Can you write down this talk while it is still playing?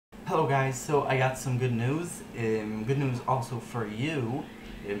Hello guys, so I got some good news. Good news also for you.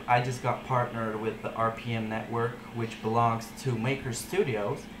 I just got partnered with the RPM network, which belongs to Maker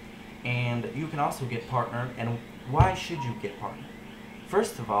Studios, and you can also get partnered. And why should you get partnered?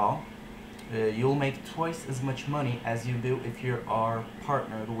 First of all, you'll make twice as much money as you do if you are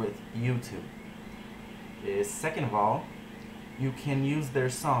partnered with YouTube. Second of all, you can use their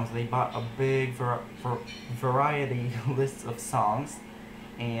songs. They bought a big variety list of songs,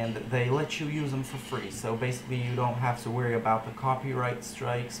 and they let you use them for free. So basically, you don't have to worry about the copyright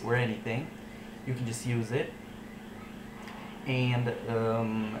strikes or anything. You can just use it, and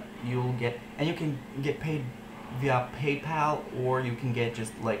you can get paid via PayPal, or you can get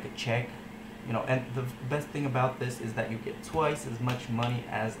just like a check. And the best thing about this is that you get twice as much money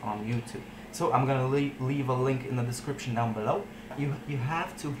as on YouTube. So I'm gonna leave a link in the description down below. You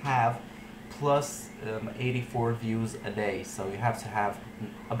have to have plus 84 views a day, so you have to have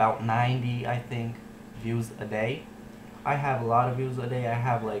about 90, I think, views a day. I have a lot of views a day. I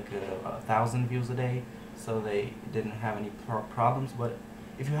have like 1,000 views a day, so they didn't have any problems. But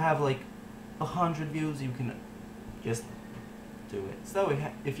if you have like 100 views, you can just do it. So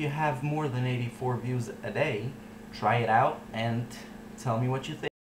if you have more than 84 views a day, try it out and tell me what you think.